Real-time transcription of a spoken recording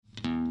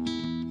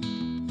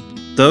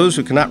those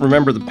who cannot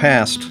remember the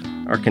past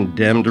are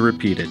condemned to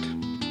repeat it.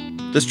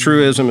 This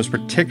truism is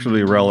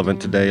particularly relevant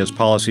today as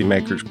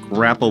policymakers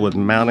grapple with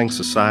mounting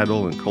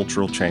societal and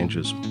cultural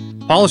changes.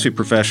 Policy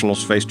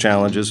professionals face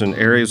challenges in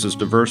areas as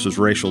diverse as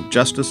racial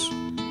justice,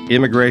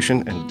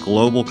 immigration, and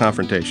global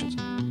confrontations,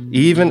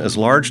 even as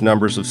large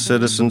numbers of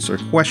citizens are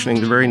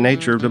questioning the very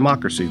nature of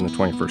democracy in the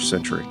 21st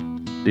century.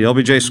 The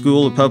LBJ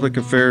School of Public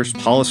Affairs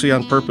Policy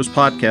on Purpose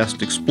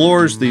podcast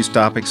explores these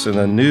topics in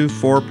a new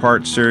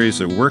 4-part series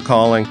that we're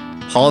calling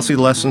Policy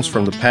Lessons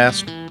from the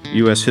Past,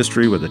 U.S.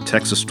 History with a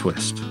Texas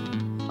Twist.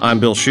 I'm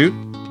Bill Shute,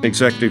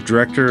 Executive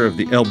Director of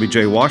the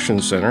LBJ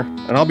Washington Center,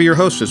 and I'll be your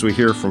host as we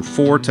hear from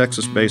 4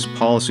 Texas-based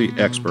policy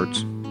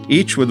experts,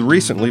 each with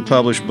recently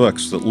published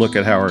books that look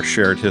at how our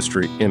shared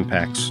history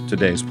impacts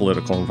today's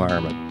political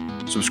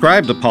environment.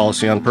 Subscribe to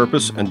Policy on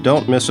Purpose and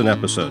don't miss an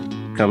episode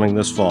coming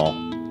this fall.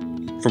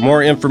 For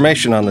more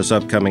information on this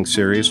upcoming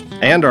series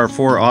and our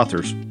 4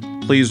 authors,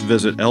 please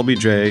visit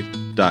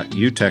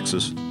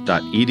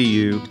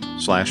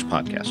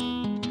lbj.utexas.edu/podcast.